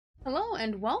Hello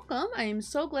and welcome. I am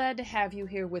so glad to have you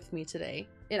here with me today.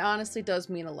 It honestly does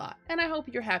mean a lot, and I hope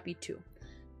you're happy too.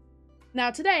 Now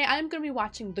today I'm going to be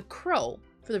watching The Crow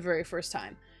for the very first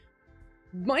time.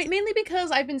 Mainly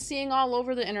because I've been seeing all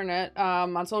over the internet,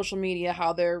 on social media,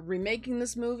 how they're remaking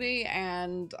this movie,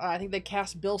 and I think they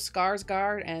cast Bill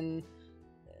Skarsgård, and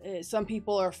some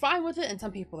people are fine with it, and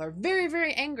some people are very,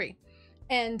 very angry.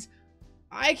 And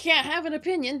I can't have an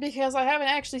opinion because I haven't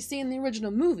actually seen the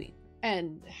original movie.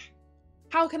 And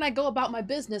how can I go about my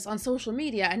business on social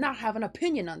media and not have an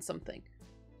opinion on something?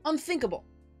 Unthinkable.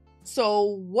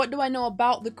 So what do I know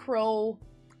about The Crow?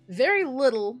 Very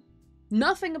little.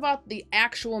 Nothing about the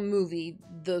actual movie,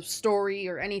 the story,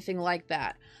 or anything like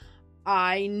that.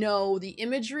 I know the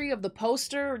imagery of the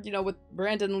poster, you know, with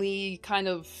Brandon Lee kind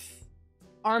of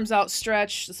arms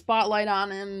outstretched, the spotlight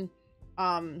on him,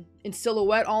 in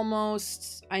silhouette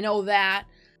almost. I know that.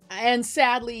 And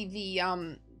sadly,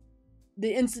 the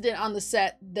incident on the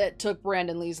set that took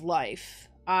Brandon Lee's life.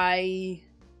 I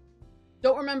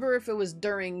don't remember if it was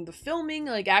during the filming,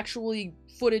 like actually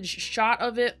footage shot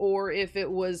of it, or if it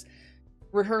was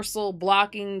rehearsal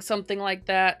blocking, something like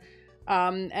that.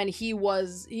 And he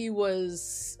was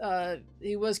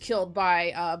killed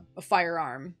by a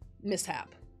firearm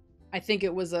mishap. I think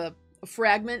it was a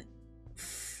fragment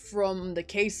from the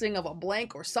casing of a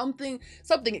blank or something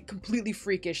completely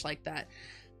freakish like that.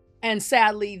 And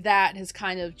sadly, that has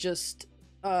kind of just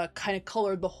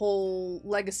colored the whole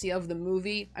legacy of the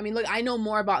movie. I mean, look, I know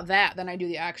more about that than I do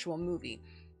the actual movie,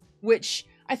 which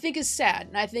I think is sad,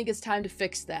 and I think it's time to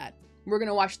fix that. We're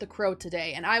gonna watch The Crow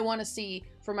today, and I want to see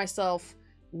for myself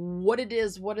what it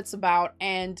is, what it's about,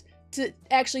 and to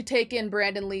actually take in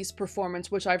Brandon Lee's performance,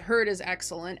 which I've heard is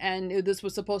excellent, and this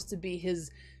was supposed to be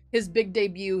his big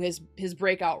debut, his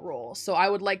breakout role. So I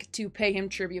would like to pay him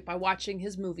tribute by watching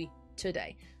his movie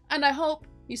today. And I hope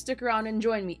you stick around and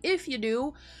join me. If you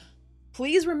do,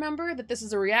 please remember that this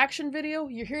is a reaction video.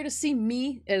 You're here to see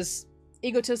me, as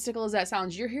egotistical as that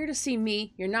sounds. You're here to see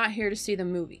me. You're not here to see the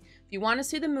movie. If you want to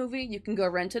see the movie, you can go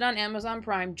rent it on Amazon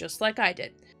Prime, just like I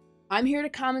did. I'm here to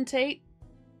commentate.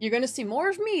 You're going to see more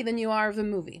of me than you are of the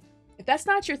movie. If that's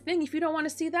not your thing, if you don't want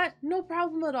to see that, no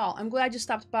problem at all. I'm glad you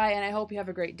stopped by, and I hope you have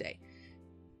a great day.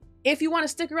 If you want to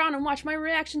stick around and watch my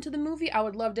reaction to the movie, I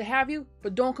would love to have you,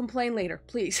 but don't complain later,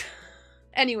 please.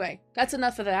 Anyway, that's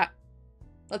enough of that.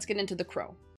 Let's get into The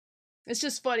Crow. It's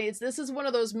just funny. This is one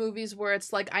of those movies where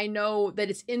it's like, I know that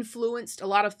it's influenced a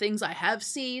lot of things I have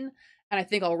seen, and I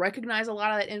think I'll recognize a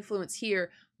lot of that influence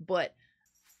here, but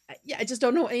yeah, I just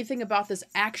don't know anything about this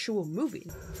actual movie.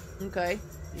 Okay.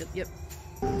 Yep.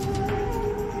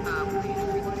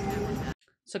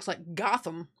 This looks like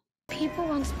Gotham. People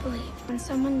once believed when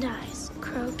someone dies, a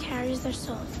crow carries their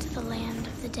soul to the land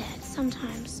of the dead.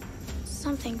 Sometimes,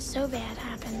 something so bad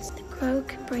happens, the crow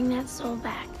can bring that soul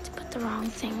back to put the wrong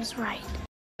things right.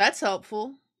 That's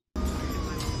helpful.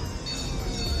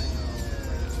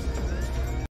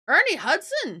 Ernie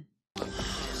Hudson!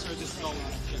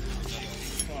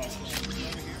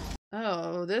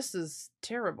 Oh, this is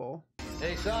terrible.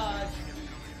 Hey, Sarge!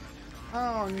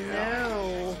 Oh,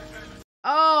 no.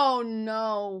 Oh,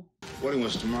 no. Wedding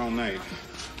was tomorrow night.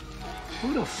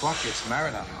 Who the fuck gets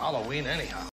married on Halloween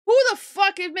anyhow? Who the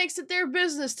fuck it makes it their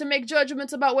business to make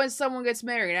judgments about when someone gets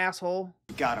married, asshole?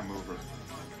 You gotta move her.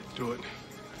 Do it.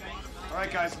 All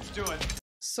right, guys, let's do it.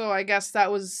 So I guess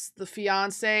that was the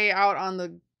fiance out on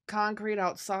the concrete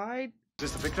outside?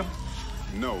 Is this the victim?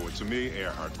 No, it's Amelia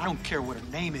Earhart. I don't care what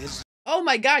her name is. Oh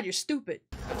my god, you're stupid.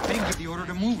 They get the order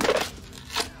to move her.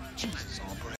 Jesus,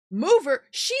 hombre. Move her?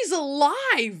 She's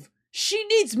alive! She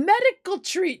needs medical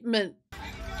treatment!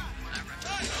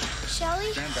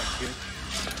 Shelly? Stand back, kid.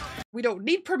 We don't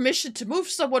need permission to move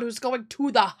someone who's going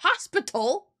to the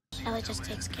hospital! Shelly just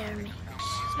takes care of me.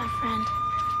 She's my friend.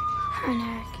 Her and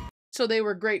Eric. So they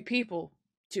were great people,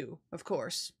 too, of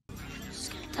course. She's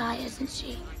gonna die, isn't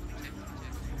she?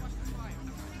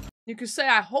 You could say,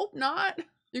 I hope not.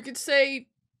 You could say,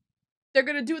 they're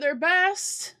gonna do their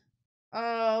best.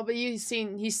 Oh, but he's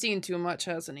seen too much,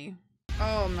 hasn't he?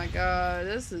 Oh my god,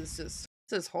 this is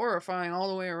horrifying all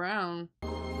the way around.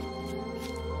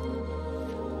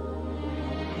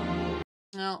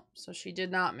 No, so she did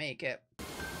not make it.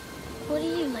 What are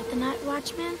you, like the night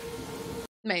watchman?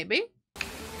 Maybe.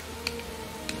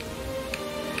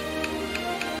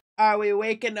 Are we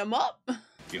waking him up?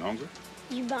 You hungry?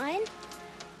 You buying?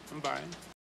 I'm buying.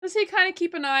 Does he kind of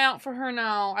keep an eye out for her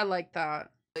now? I like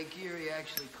that. Lake Erie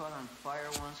actually caught on fire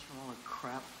once from all the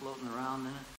crap floating around in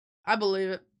it. I believe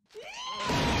it.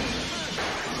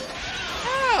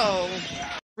 Oh!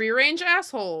 Free-range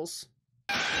assholes.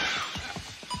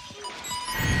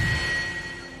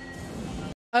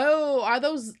 Oh, are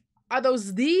those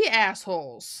the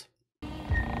assholes?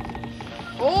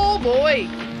 Oh boy.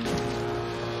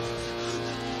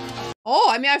 Oh,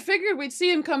 I mean, I figured we'd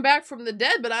see him come back from the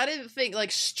dead, but I didn't think,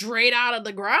 like, straight out of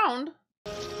the ground.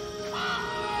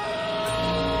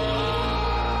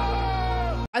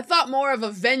 I thought more of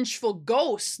a vengeful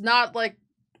ghost, not like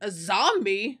a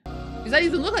zombie. Does that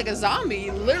even look like a zombie?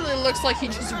 It literally looks like he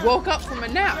just woke up from a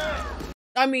nap.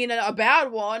 I mean, a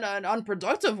bad one, an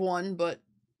unproductive one, but...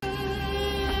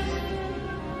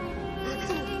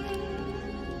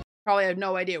 Probably have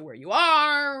no idea where you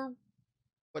are.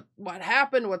 What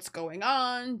happened? What's going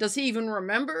on? Does he even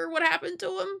remember what happened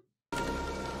to him?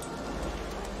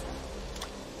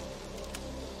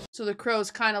 So the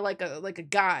crow's kind of like a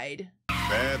guide.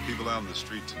 Bad people out on the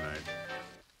street tonight.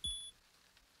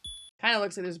 Kind of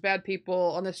looks like there's bad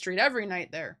people on the street every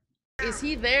night there. Is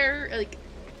he there, like,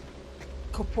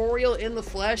 corporeal in the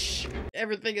flesh?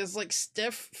 Everything is, like,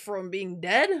 stiff from being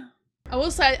dead? I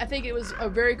will say, I think it was a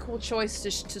very cool choice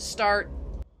to start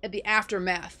at the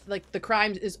aftermath. Like, the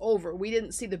crime is over. We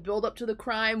didn't see the build up to the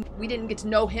crime. We didn't get to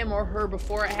know him or her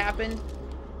before it happened.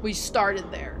 We started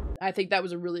there. I think that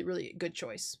was a really, really good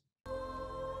choice.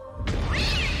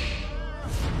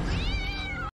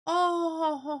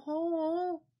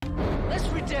 Oh, Let's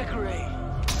redecorate.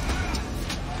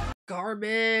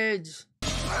 garbage.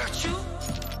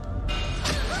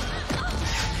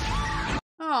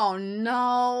 Oh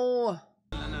no.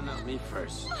 No, me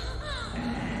first.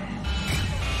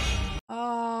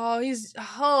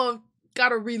 Oh,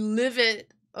 gotta relive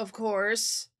it, of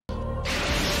course.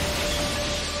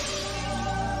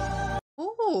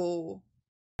 Oh.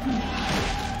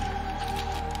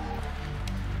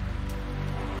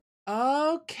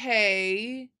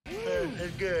 Okay.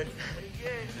 Good.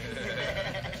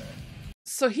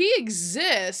 So he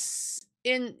exists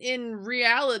in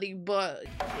reality, but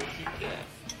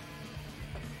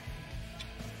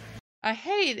I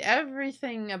hate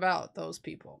everything about those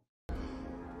people.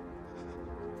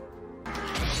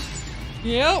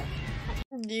 Yep.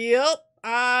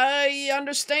 I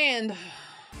understand.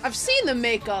 I've seen the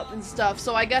makeup and stuff,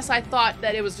 so I guess I thought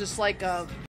that it was just like a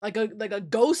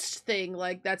ghost thing,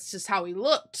 like that's just how he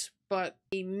looked, but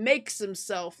he makes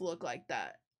himself look like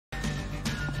that.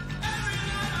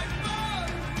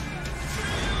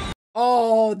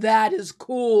 Oh, that is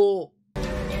cool.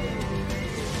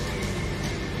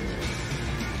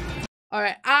 All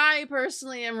right, I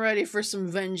personally am ready for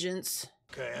some vengeance.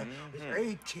 Okay, it's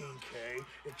 18K.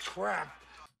 It's crap.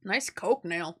 Nice coke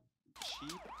nail.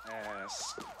 Cheap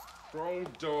ass. Chrome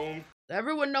dome.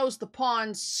 Everyone knows the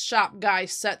pawn shop guy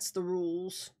sets the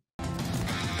rules. It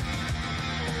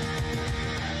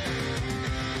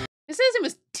says it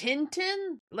was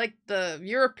Tintin? Like the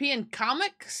European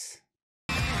comics?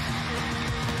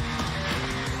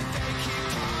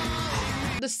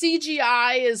 The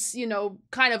CGI is, you know,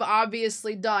 kind of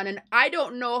obviously done, and I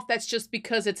don't know if that's just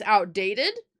because it's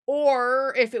outdated,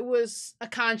 or if it was a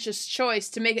conscious choice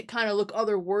to make it kind of look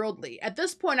otherworldly. At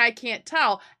this point, I can't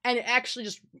tell, and it actually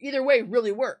just, either way,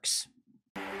 really works.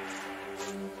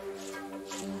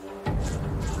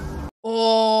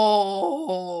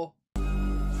 Oh.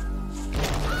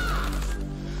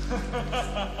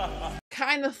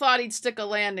 Kind of thought he'd stick a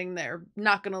landing there,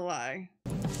 not gonna lie.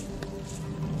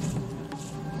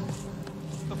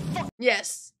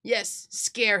 Yes,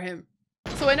 scare him.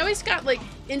 So I know he's got like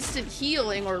instant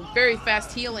healing or very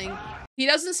fast healing. He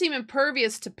doesn't seem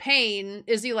impervious to pain.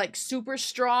 Is he like super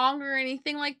strong or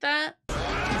anything like that?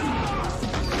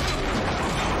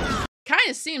 Kind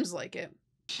of seems like it.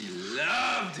 She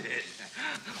loved it.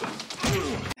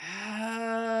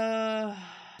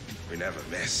 We never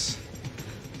miss.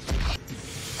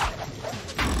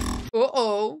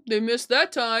 Uh-oh, they missed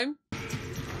that time.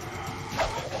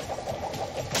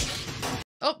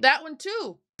 Oh, that one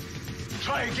too.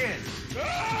 Try again.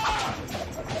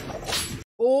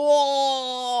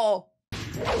 Oh!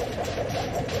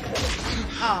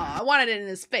 Ah, I wanted it in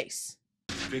his face.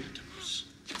 Victims,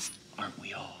 aren't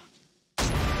we all?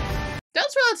 That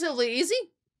was relatively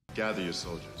easy. Gather your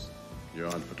soldiers. You're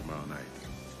on for tomorrow night.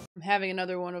 I'm having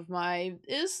another one of my,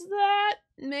 is that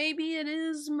maybe it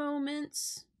is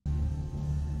moments.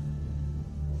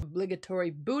 Obligatory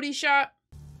booty shot.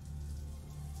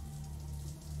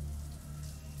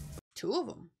 Two of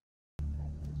them.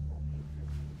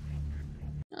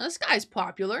 Now, this guy's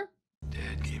popular.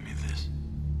 Dad gave me this.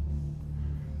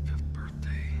 5th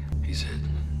birthday. He said,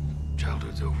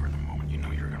 childhood's over in the moment you know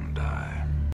you're gonna die.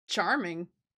 Charming.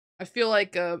 I feel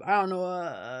like, I don't know,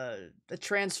 a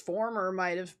transformer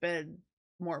might have been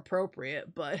more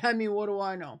appropriate, but I mean, what do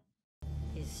I know?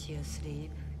 Is she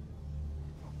asleep?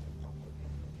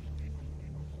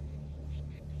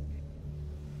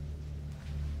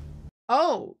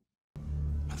 Oh.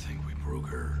 I think we broke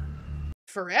her.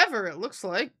 Forever, it looks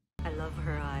like. I love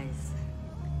her eyes.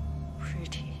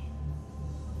 Pretty.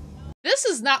 This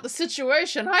is not the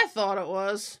situation I thought it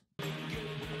was.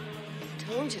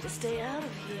 Told you to stay out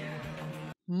of here.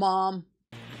 Mom.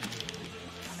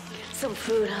 Some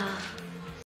food, huh?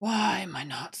 Why am I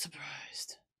not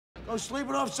surprised? Go sleep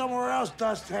it off somewhere else,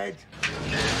 Dusthead.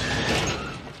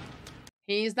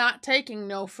 He's not taking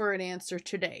no for an answer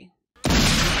today.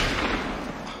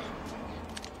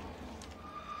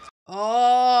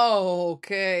 Oh,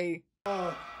 okay.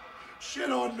 Shit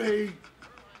on me.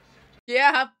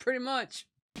 Yeah, pretty much.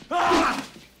 Ah!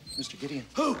 Mr. Gideon.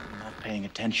 Who? I'm not paying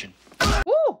attention.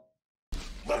 Woo!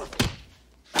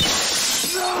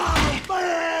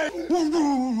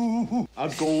 A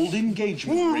gold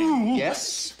engagement ring,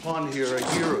 yes? Pawned here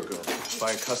a year ago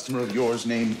by a customer of yours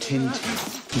named Tintin.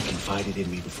 He confided in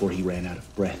me before he ran out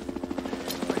of breath.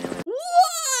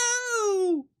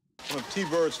 Whoa! One of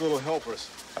T-Bird's little helpers.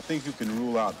 I think you can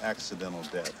rule out accidental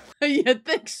death. You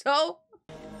think so?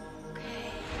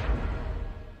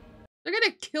 They're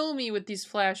gonna kill me with these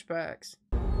flashbacks.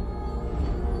 I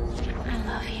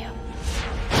love you.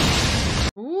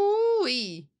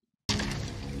 Ooh-wee.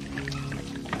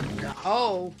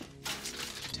 Oh.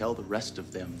 Tell the rest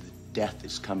of them that death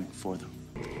is coming for them.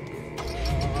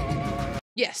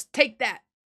 Yes, take that.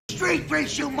 Street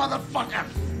race, you motherfucker!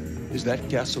 Is that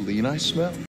gasoline I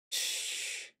smell?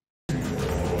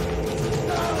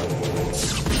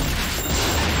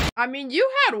 I mean, you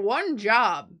had one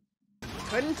job.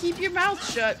 Couldn't keep your mouth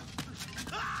shut.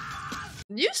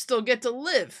 You still get to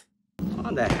live.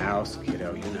 On the house,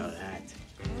 kiddo, you know that.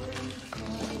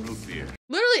 Root beer.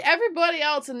 Literally everybody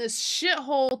else in this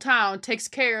shithole town takes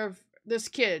care of this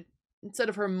kid instead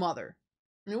of her mother.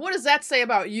 I mean, what does that say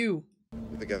about you?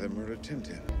 The guy that murdered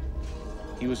Tintin.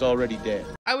 He was already dead.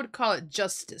 I would call it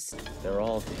justice. They're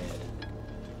all dead.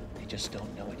 They just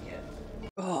don't know it yet.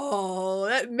 Oh,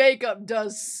 that makeup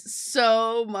does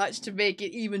so much to make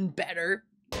it even better.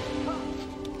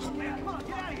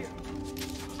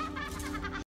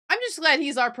 I'm just glad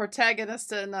he's our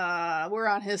protagonist and we're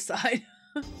on his side.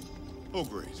 Oh,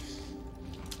 great.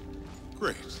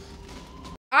 Great.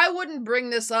 I wouldn't bring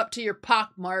this up to your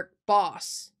pockmarked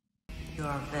boss. You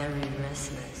are very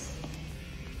restless.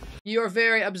 You're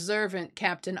very observant,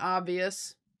 Captain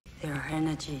Obvious. There are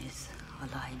energies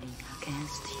aligning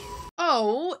against you.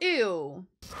 Oh, ew.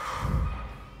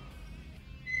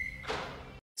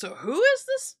 So who is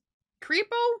this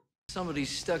creepo? Somebody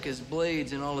stuck his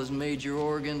blades in all his major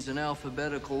organs in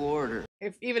alphabetical order.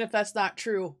 Even if that's not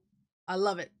true, I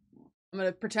love it. I'm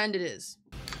gonna pretend it is.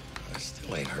 I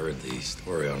still ain't heard the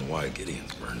story on why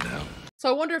Gideon's burned down. So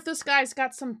I wonder if this guy's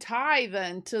got some tie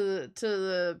then to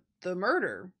the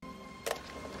murder.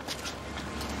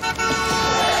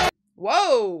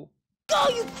 Whoa! Oh,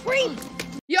 you creep!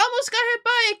 You almost got hit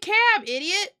by a cab,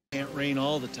 idiot! Can't rain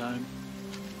all the time.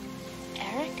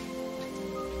 Eric?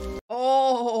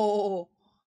 Oh,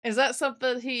 is that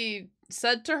something he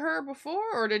said to her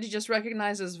before, or did he just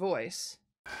recognize his voice?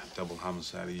 Double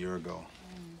homicide a year ago.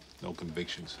 No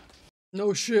convictions.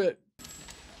 No shit.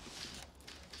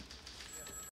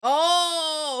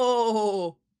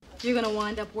 Oh! You're gonna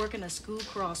wind up working a school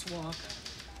crosswalk.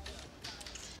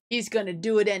 He's gonna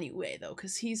do it anyway, though,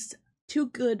 because he's too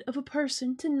good of a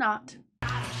person to not.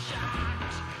 I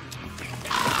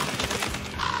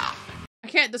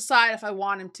can't decide if I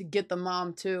want him to get the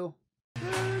mom, too.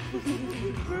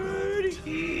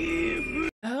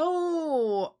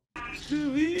 Oh!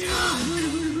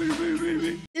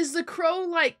 Is the crow,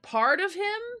 like, part of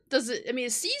him? Does it, I mean,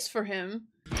 it sees for him.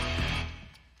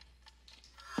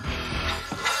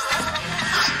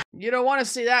 You don't want to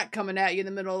see that coming at you in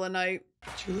the middle of the night.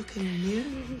 You look in the mirror?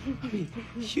 I mean,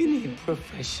 you need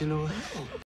professional help.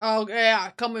 Oh,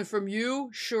 yeah, coming from you?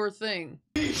 Sure thing.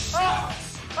 He scored!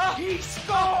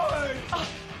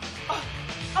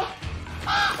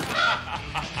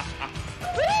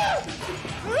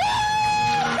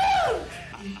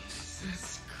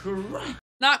 Jesus Christ.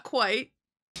 Not quite.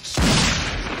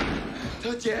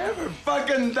 Don't you ever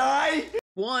fucking die?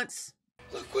 Once.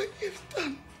 Look what you've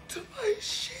done to my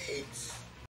sheets.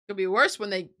 It'll be worse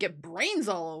when they get brains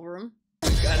all over them.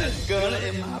 Got a gun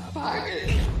in my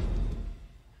pocket.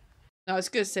 I was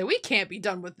gonna say, we can't be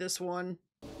done with this one.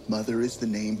 Mother is the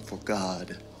name for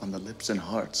God on the lips and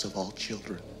hearts of all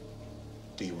children.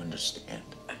 Do you understand?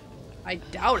 I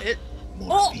doubt it.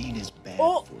 Morphine is bad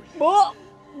for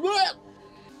you.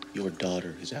 Your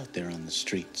daughter is out there on the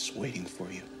streets waiting for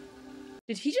you.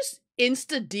 Did he just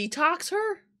insta-detox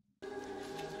her?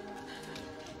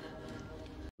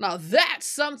 Now that's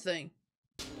something.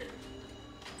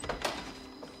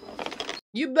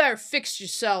 You better fix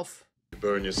yourself. You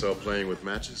burn yourself playing with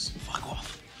matches? Fuck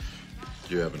off.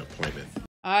 You have an appointment.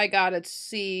 I gotta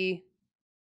see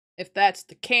if that's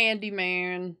the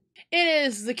Candyman. It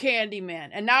is the Candyman,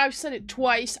 and now I've said it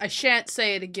twice, I shan't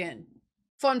say it again.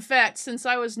 Fun fact, since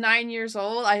I was 9 years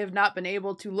old, I have not been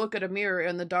able to look at a mirror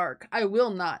in the dark. I will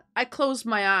not. I close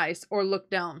my eyes or look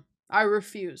down. I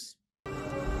refuse.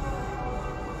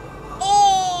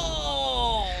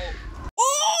 Oh!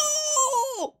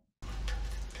 Oh!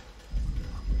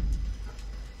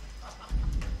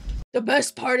 The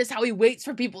best part is how he waits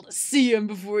for people to see him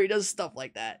before he does stuff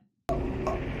like that.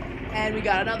 And we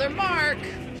got another mark.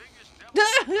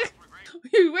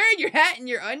 You wearing your hat and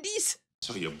your undies?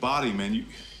 So your body, man,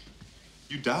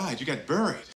 you died. You got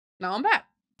buried. Now I'm back.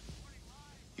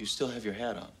 You still have your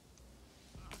hat on.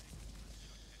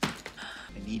 I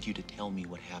need you to tell me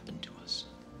what happened to us.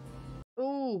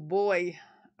 Oh boy.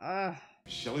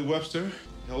 Shelley Webster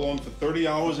held on for 30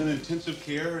 hours in intensive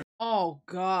care. Oh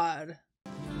God.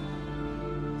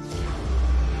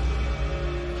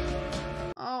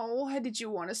 Oh, why did you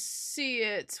want to see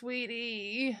it,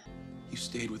 sweetie? You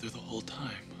stayed with her the whole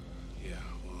time. Yeah,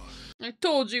 well, I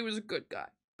told you he was a good guy.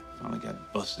 finally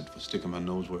got busted for sticking my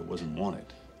nose where it wasn't wanted.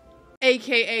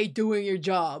 AKA doing your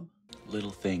job.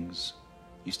 Little things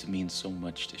used to mean so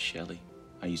much to Shelley.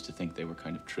 I used to think they were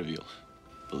kind of trivial.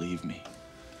 Believe me,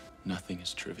 nothing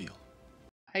is trivial.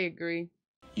 I agree.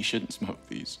 You shouldn't smoke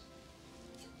these.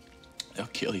 They'll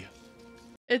kill you.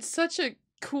 It's such a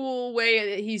cool way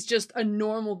that he's just a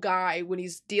normal guy when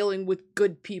he's dealing with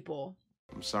good people.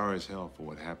 I'm sorry as hell for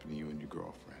what happened to you and your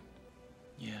girlfriend.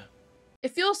 Yeah.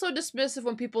 It feels so dismissive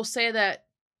when people say that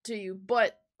to you,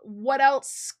 but what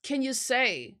else can you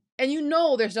say? And you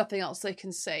know there's nothing else they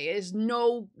can say.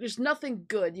 There's nothing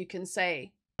good you can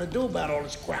say. To do about all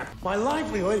this crap. My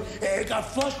livelihood got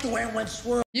flushed away and went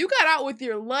swirl. You got out with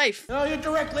your life. No, you're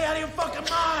directly out of your fucking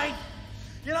mind.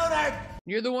 You know that?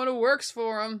 You're the one who works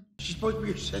for him. She's supposed to be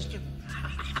your sister.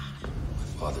 My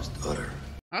father's daughter.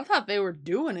 I thought they were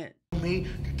doing it. Me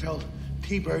to tell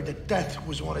T-Bird that death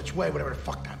was on its way, whatever the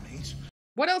fuck that means.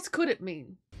 What else could it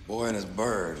mean? Boy and his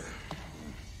bird.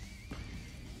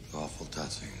 Awful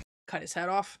touching. Cut his head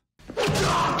off.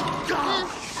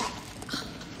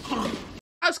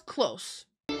 I was close.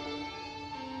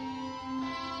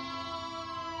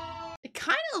 It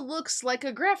kind of looks like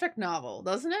a graphic novel,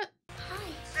 doesn't it?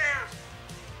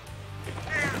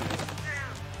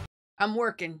 I'm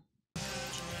working.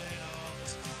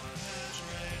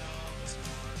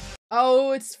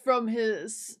 Oh, it's from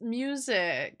his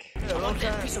music.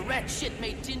 That piece of rat shit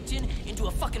made Tintin into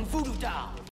a fucking voodoo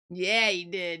doll. Yeah, he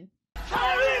did.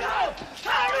 Hurry up!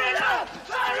 Hurry up!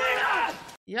 Hurry up!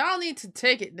 Y'all need to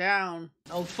take it down.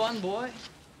 No fun, boy.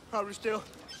 Probably still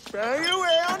bang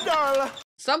around, darling.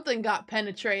 Something got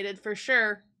penetrated for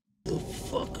sure. The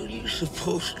fuck are you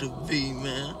supposed to be,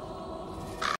 man?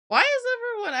 Why does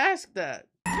everyone ask that?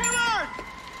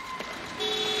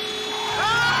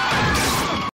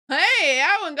 Hey,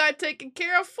 that one got taken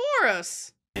care of for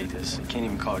us. I hate this. I can't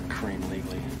even call it cream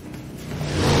legally.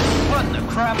 What the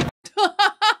crap?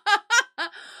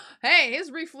 Hey,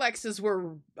 his reflexes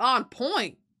were on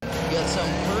point. You got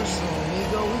something personal,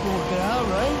 amigo. We can work it out,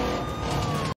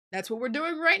 right? That's what we're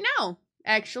doing right now,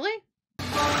 actually. The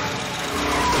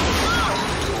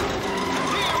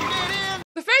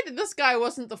fact that this guy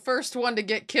wasn't the first one to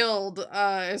get killed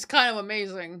is kind of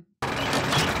amazing.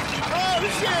 Oh,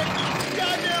 shit!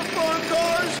 Goddamn fun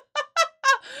cars!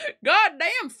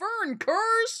 Goddamn fern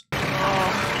curs! Oh, I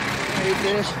hate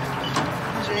this.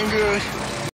 This ain't good.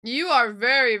 You are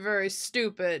very, very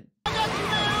stupid. I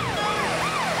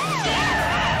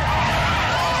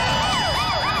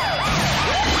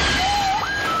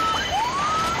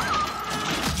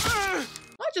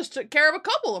just took care of a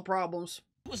couple of problems.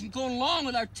 Wasn't going along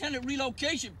with our tenant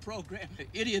relocation program. The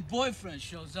idiot boyfriend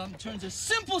shows up and turns a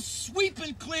simple sweep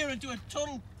and clear into a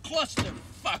total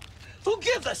clusterfuck. Who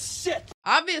gives a shit?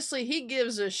 Obviously, he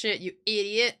gives a shit, you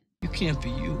idiot. You can't be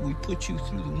you. We put you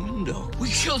through the window. We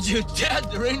killed your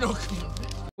dad. There ain't no coming back.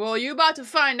 Well, you about to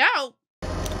find out.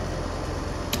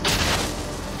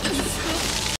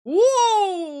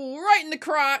 Whoa! Right in the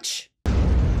crotch.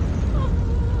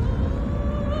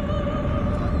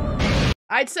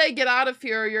 I'd say get out of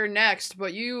here, you're next,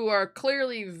 but you are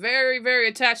clearly very, very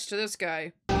attached to this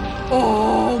guy.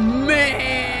 Oh,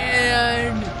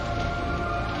 man!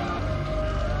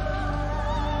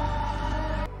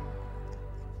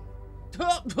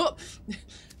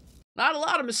 Not a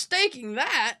lot of mistaking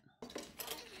that.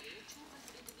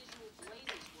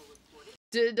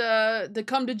 Did the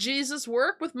come to Jesus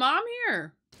work with Mom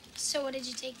here? So what did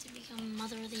you take to become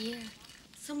Mother of the Year?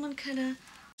 Someone kinda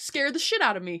scared the shit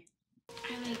out of me.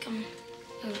 I like him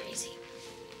over easy.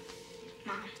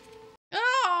 Mom.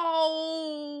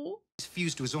 Oh! He's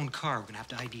fused to his own car. We're gonna have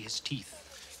to ID his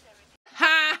teeth.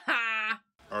 Ha ha!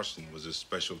 Arson was his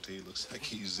specialty. Looks like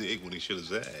he zigged when he should have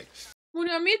zagged. What do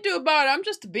you want me to do about it? I'm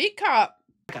just a beat cop.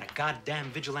 I got a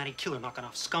goddamn vigilante killer knocking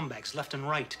off scumbags left and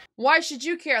right. Why should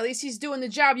you care? At least he's doing the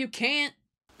job you can't.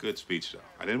 Good speech, though.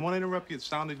 I didn't want to interrupt you. It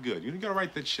sounded good. You gotta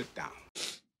write that shit down.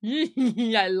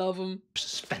 I love him.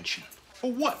 Suspension.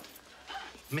 For what?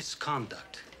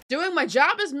 Misconduct. Doing my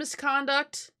job is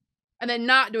misconduct, and then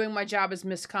not doing my job is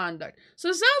misconduct. So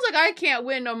it sounds like I can't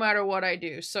win no matter what I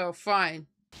do, so fine.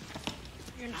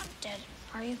 You're not dead,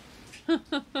 are you?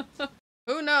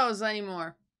 Who knows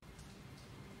anymore?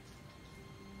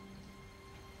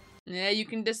 Yeah, you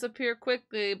can disappear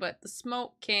quickly, but the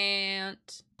smoke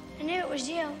can't. I knew it was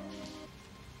you.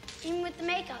 Even with the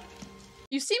makeup.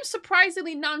 You seem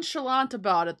surprisingly nonchalant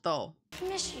about it, though. I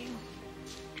miss you.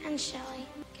 And Shelly.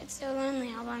 Get so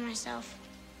lonely all by myself.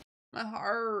 My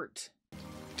heart.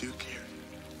 Do care.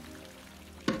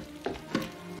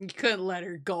 You couldn't let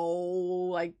her go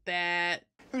like that.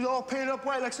 He was all painted up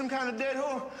white like some kind of dead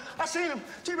whore. I seen him.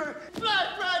 T-Bird.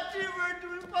 Flash right T-Bird to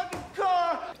his fucking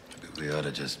car. We ought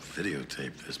to just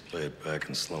videotape this, play it back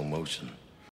in slow motion.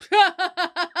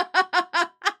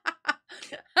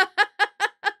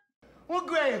 What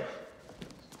grave?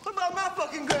 What about my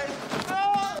fucking grave?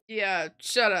 Oh! Yeah,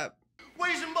 shut up.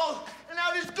 Ways them both, and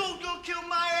now this ghost gonna kill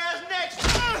my ass next.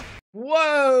 Ah!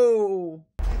 Whoa!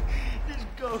 This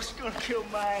ghost gonna kill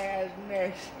my ass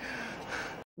next.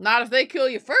 Not if they kill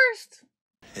you first.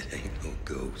 It ain't no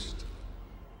ghost.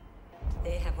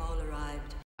 They have all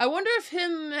arrived. I wonder if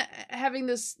him having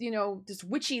this, you know, this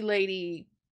witchy lady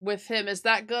with him, is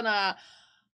that gonna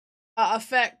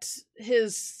affect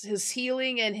his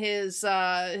healing and his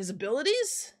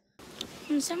abilities?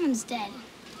 When someone's dead,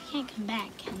 they can't come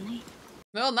back, can they?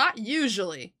 Well, not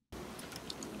usually.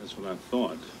 That's what I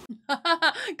thought.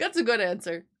 That's a good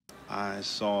answer. I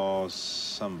saw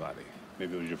somebody.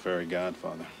 Maybe it was your fairy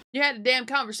godfather. You had a damn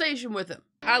conversation with him.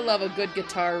 I love a good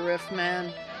guitar riff,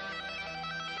 man.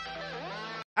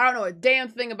 I don't know a damn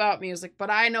thing about music, but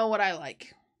I know what I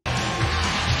like.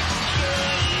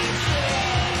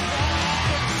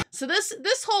 So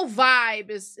this whole vibe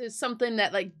is something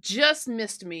that like just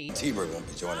missed me. T-Bird won't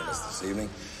be joining us this evening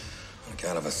on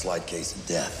account of a slight case of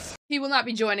death. He will not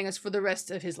be joining us for the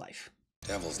rest of his life.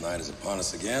 Devil's night is upon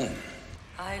us again.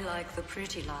 I like the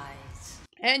pretty lies.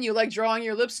 And you like drawing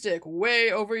your lipstick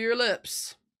way over your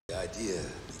lips. The idea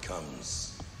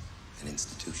becomes an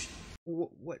institution.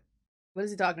 What is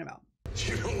he talking about?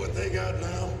 You know what they got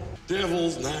now?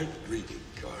 Devil's night greeting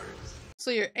cards. So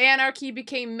your anarchy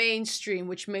became mainstream,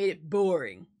 which made it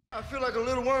boring. I feel like a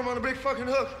little worm on a big fucking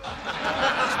hook.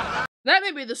 That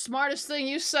may be the smartest thing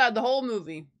you said the whole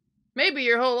movie. Maybe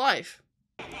your whole life.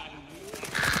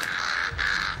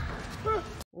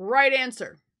 Right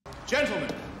answer. Gentlemen.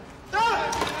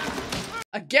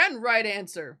 Again, right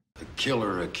answer. A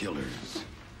killer of killers.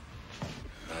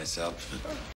 Nice outfit.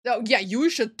 Oh, yeah, you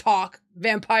should talk,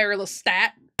 Vampire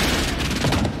Lestat.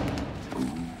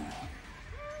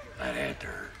 That had to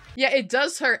hurt. Yeah, it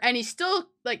does hurt, and he still,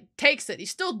 like, takes it. He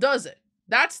still does it.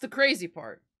 That's the crazy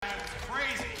part.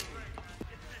 Crazy.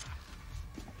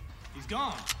 He's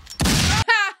gone.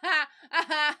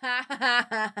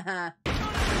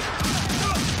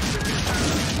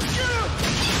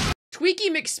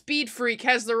 Tweaky McSpeed Freak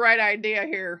has the right idea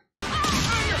here.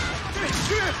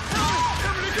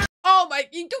 Oh my,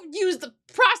 you don't use the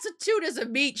prostitute as a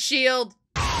meat shield.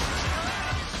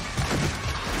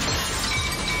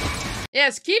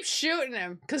 Yes, keep shooting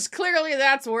him, because clearly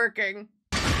that's working.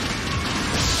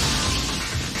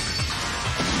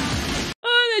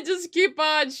 Oh, they just keep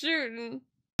on shooting.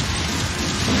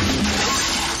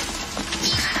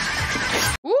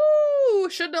 Woo!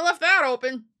 Shouldn't have left that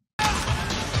open.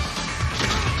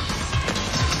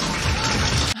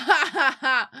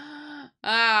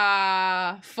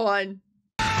 Ah, fun.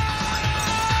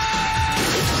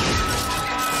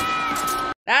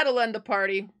 That'll end the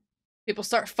party. People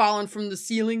start falling from the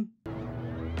ceiling.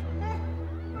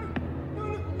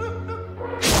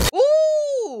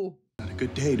 Ooh! Not a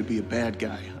good day to be a bad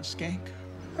guy, huh, Skank?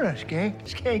 What a skank.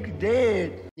 Skank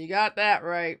dead. You got that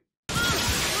right.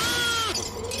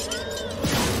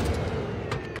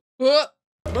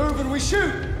 Move and we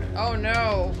shoot. Oh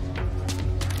no.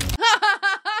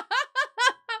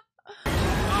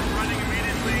 Stop running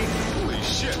immediately. Holy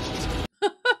shit.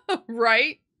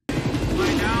 Right?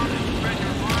 Lie down and spread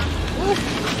your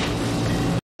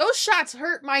arms. Those shots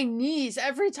hurt my knees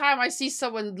every time I see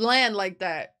someone land like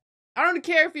that. I don't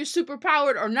care if you're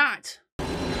superpowered or not.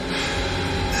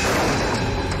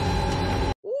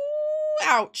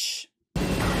 Ouch.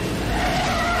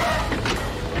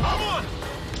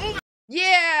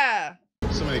 Yeah.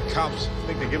 So many cops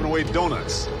think they're giving away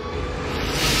donuts.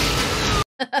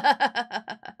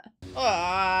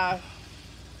 I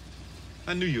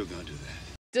knew you were gonna do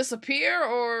that. Disappear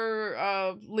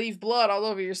or leave blood all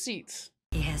over your seats?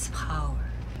 He has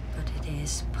power, but it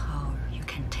is power you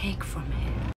can take from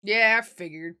him. Yeah, I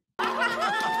figured.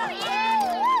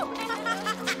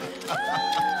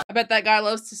 I bet that guy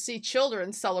loves to see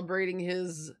children celebrating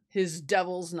his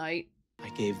devil's night. I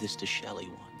gave this to Shelley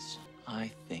once. I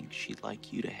think she'd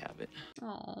like you to have it.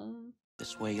 Oh.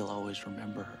 This way you'll always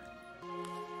remember her.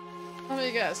 Let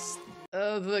me guess.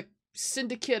 The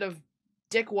syndicate of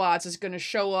dickwads is gonna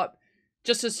show up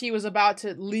just as he was about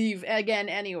to leave again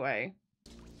anyway.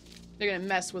 They're gonna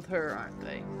mess with her, aren't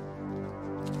they?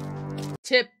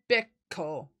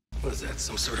 Typical. What is that,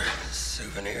 some sort of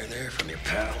souvenir there from your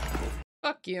pal?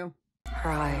 Fuck you.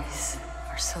 Her eyes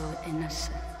are so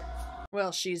innocent.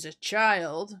 Well, she's a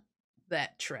child.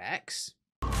 That tracks.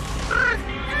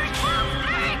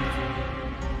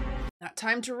 Not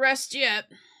time to rest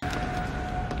yet.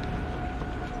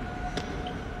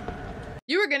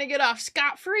 You were gonna get off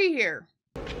scot-free here.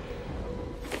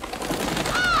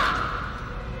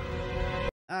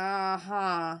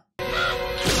 Uh-huh.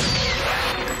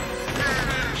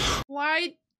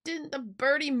 Why didn't the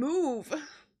birdie move?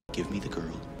 Give me the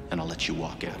girl, and I'll let you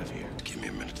walk out of here. Give me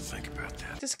a minute to think about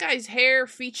that. This guy's hair,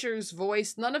 features,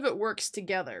 voice, none of it works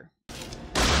together.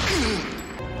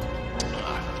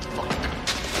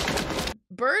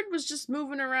 Bird was just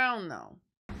moving around, though.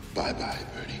 Bye-bye,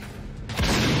 Birdie.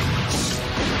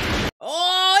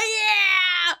 Oh,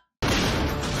 yeah!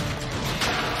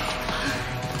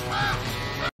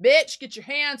 Bitch, get your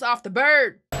hands off the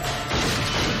bird.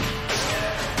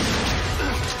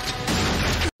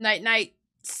 Night-night,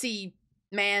 see,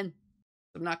 man.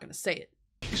 I'm not gonna say it.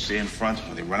 You stay in front.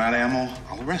 When they run out of ammo,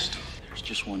 I'll arrest them. There's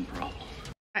just one problem.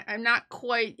 I'm not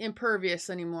quite impervious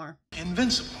anymore.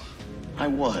 Invincible. I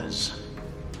was.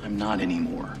 I'm not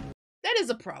anymore. That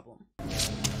is a problem.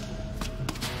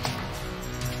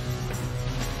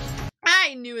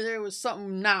 I knew there was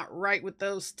something not right with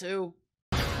those two.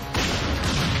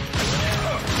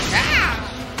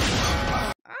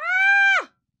 Ah! Ah!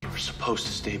 You were supposed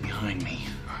to stay behind me.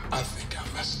 I think I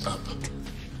messed up.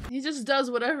 He just does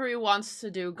whatever he wants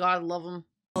to do. God love him.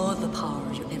 All the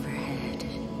power you ever had.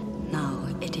 Now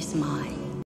it is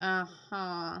mine.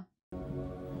 Uh-huh.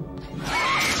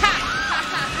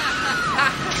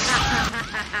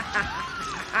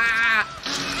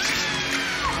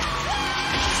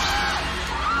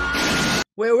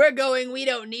 Where we're going, we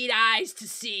don't need eyes to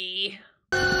see.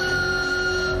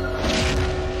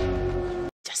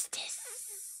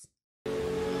 Justice.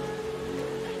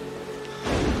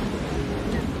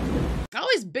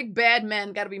 Always big bad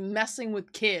men gotta be messing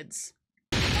with kids.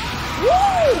 Woo!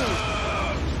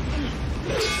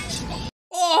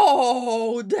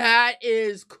 Oh, that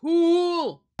is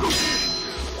cool.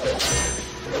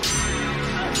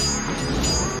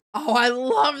 Oh, I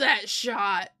love that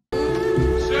shot. You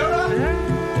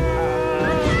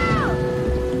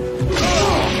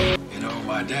know,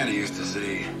 my daddy used to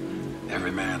say,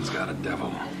 every man's got a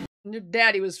devil. Your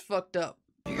daddy was fucked up.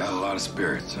 You got a lot of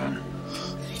spirit, son.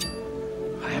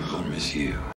 I am gonna miss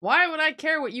you. Why would I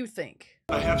care what you think?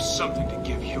 I have something to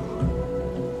give you.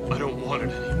 I don't want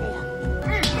it anymore.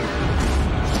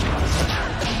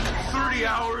 30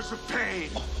 hours of pain.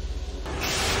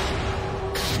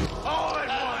 All at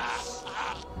once.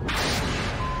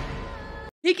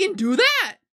 He can do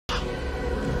that.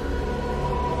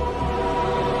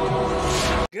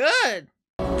 Good.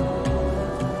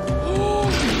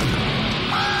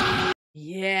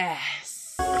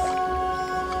 Yes.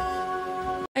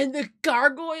 And the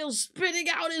gargoyle spitting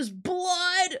out his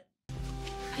blood.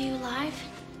 Are you alive?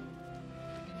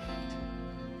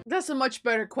 That's a much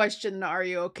better question than are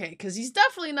you okay? Because he's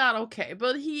definitely not okay,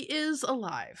 but he is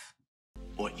alive.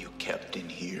 What you kept in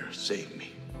here saved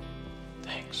me.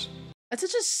 Thanks. It's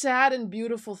such a sad and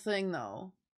beautiful thing,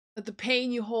 though, that the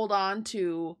pain you hold on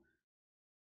to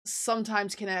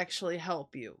sometimes can actually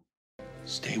help you.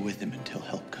 Stay with him until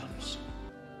help comes.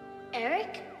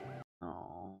 Eric?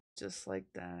 Oh, just like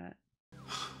that.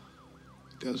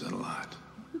 Does that a lot.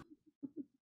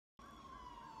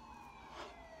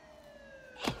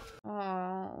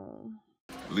 Oh.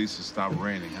 At least it stopped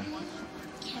raining, huh?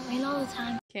 Can't rain all the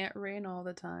time. Can't rain all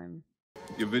the time.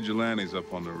 Your vigilante's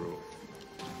up on the road.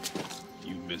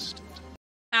 You missed it.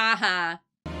 Aha.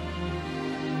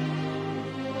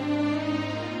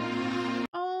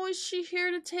 Oh, is she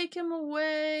here to take him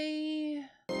away?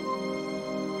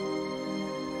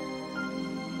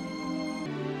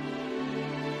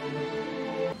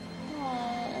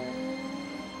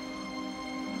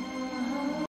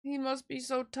 He must be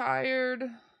so tired.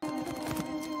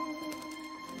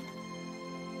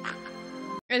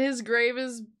 And his grave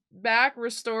is back,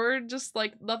 restored, just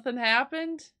like nothing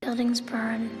happened. Buildings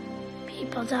burn,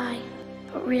 people die,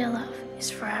 but real love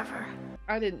is forever.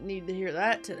 I didn't need to hear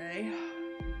that today.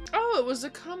 Oh, it was a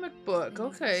comic book.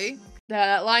 Okay.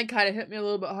 That line kind of hit me a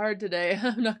little bit hard today.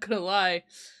 I'm not gonna lie.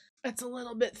 It's a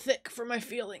little bit thick for my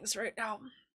feelings right now.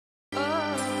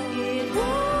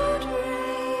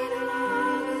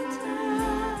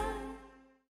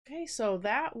 Okay, so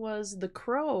that was The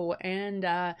Crow, and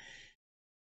that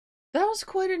was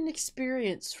quite an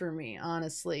experience for me,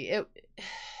 honestly.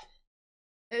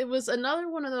 It was another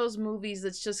one of those movies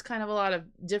that's just kind of a lot of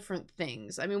different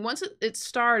things. I mean, once it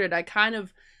started, I kind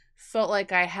of felt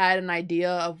like I had an idea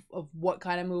of what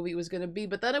kind of movie it was going to be,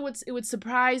 but then it would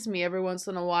surprise me every once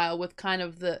in a while with kind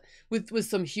of with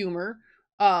some humor.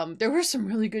 There were some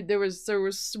really good there was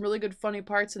some really good funny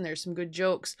parts in there, some good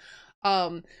jokes.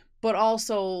 But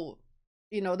also,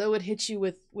 you know, they would hit you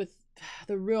with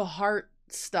the real heart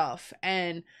stuff,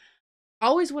 and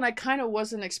always when I kind of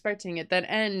wasn't expecting it, that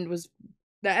end was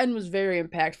very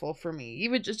impactful for me.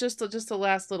 Even just the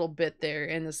last little bit there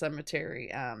in the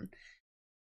cemetery.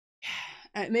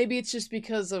 Maybe it's just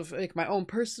because of like my own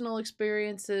personal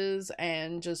experiences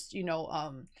and just, you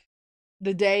know,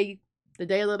 the day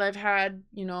that I've had,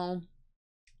 you know,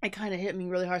 it kind of hit me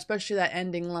really hard, especially that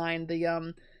ending line,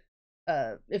 the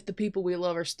if the people we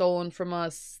love are stolen from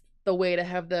us, the way to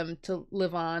have them to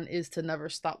live on is to never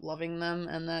stop loving them.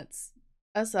 And that's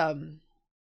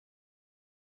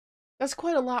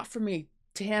quite a lot for me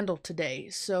to handle today.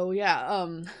 So yeah,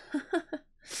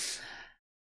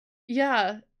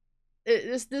 yeah,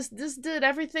 this did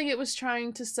everything it was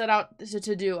trying to set out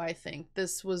to do. I think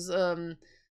this was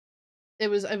it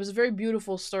was a very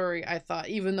beautiful story, I thought,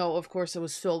 even though of course it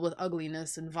was filled with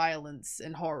ugliness and violence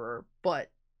and horror.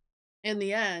 But in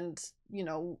the end, you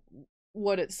know,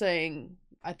 what it's saying,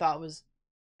 I thought was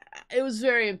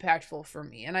very impactful for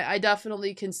me. And I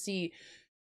definitely can see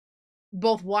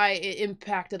both why it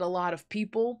impacted a lot of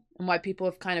people and why people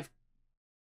have kind of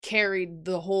carried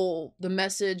the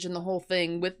message and the whole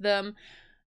thing with them.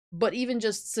 But even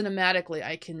just cinematically,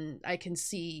 I can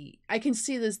see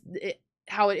this,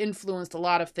 how it influenced a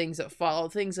lot of things that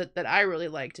followed, things that I really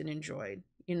liked and enjoyed,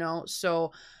 you know.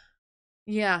 So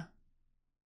yeah,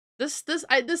 this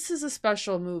is a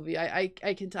special movie. I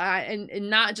can and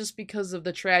not just because of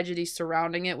the tragedy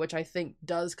surrounding it, which I think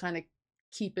does kind of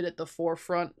keep it at the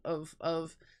forefront of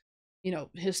you know,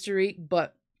 history,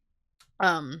 but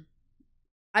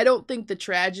I don't think the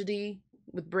tragedy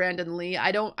with Brandon Lee,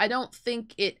 I don't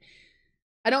think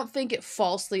it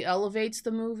falsely elevates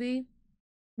the movie.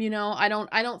 You know, I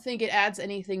don't think it adds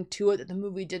anything to it that the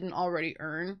movie didn't already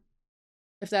earn,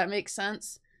 if that makes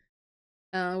sense.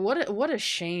 What a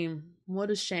shame. What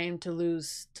a shame to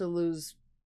lose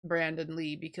Brandon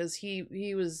Lee, because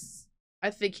he was, I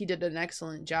think he did an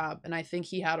excellent job, and I think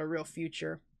he had a real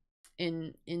future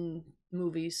in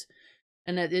movies.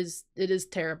 And it is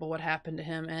terrible what happened to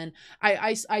him. And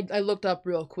I looked up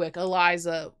real quick.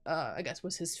 Eliza, I guess,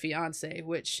 was his fiance,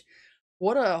 which,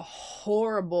 what a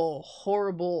horrible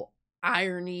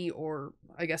irony, or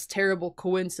I guess terrible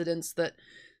coincidence, that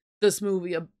this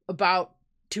movie about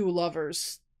two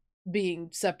lovers being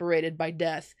separated by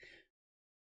death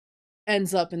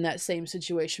ends up in that same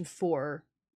situation for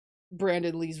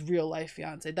Brandon Lee's real life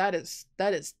fiance. That is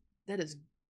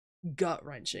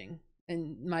gut-wrenching,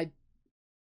 and my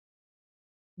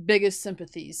biggest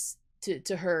sympathies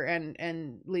to her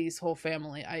and Lee's whole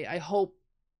family. I hope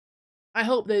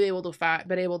they're able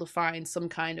to find some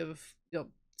kind of, you know,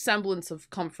 semblance of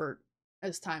comfort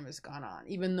as time has gone on,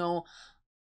 even though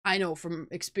I know from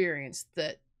experience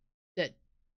that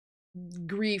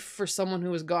grief for someone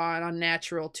who has gone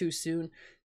unnatural too soon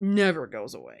never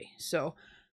goes away. So,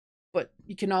 but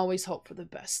you can always hope for the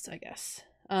best, I guess.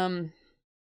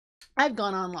 I've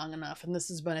gone on long enough, and this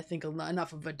has been, I think,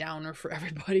 enough of a downer for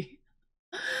everybody.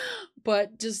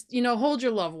 But just, you know, hold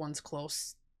your loved ones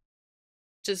close.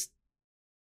 Just,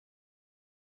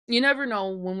 you never know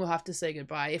when we'll have to say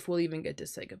goodbye, if we'll even get to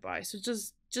say goodbye. So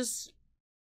just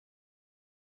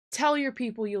tell your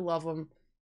people you love them.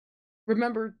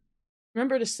 Remember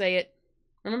to say it.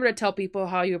 Remember to tell people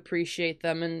how you appreciate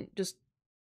them, and just,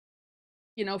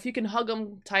 you know, if you can hug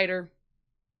them tighter,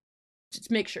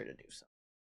 just make sure to do so.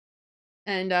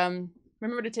 And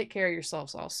remember to take care of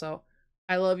yourselves also.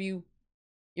 I love you.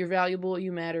 You're valuable.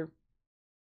 You matter.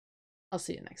 I'll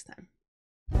see you next time.